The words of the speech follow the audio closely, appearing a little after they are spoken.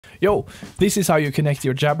Yo, this is how you connect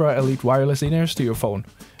your Jabra Elite wireless in-ears to your phone.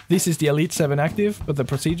 This is the Elite 7 Active, but the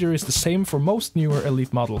procedure is the same for most newer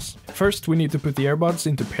Elite models. First, we need to put the earbuds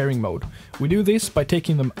into pairing mode. We do this by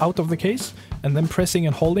taking them out of the case and then pressing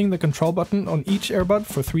and holding the control button on each earbud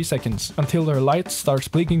for 3 seconds until their light starts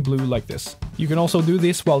blinking blue like this. You can also do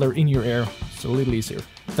this while they're in your ear, so a little easier.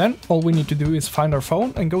 Then all we need to do is find our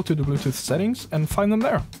phone and go to the Bluetooth settings and find them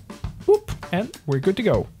there. Whoop, and we're good to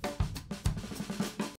go.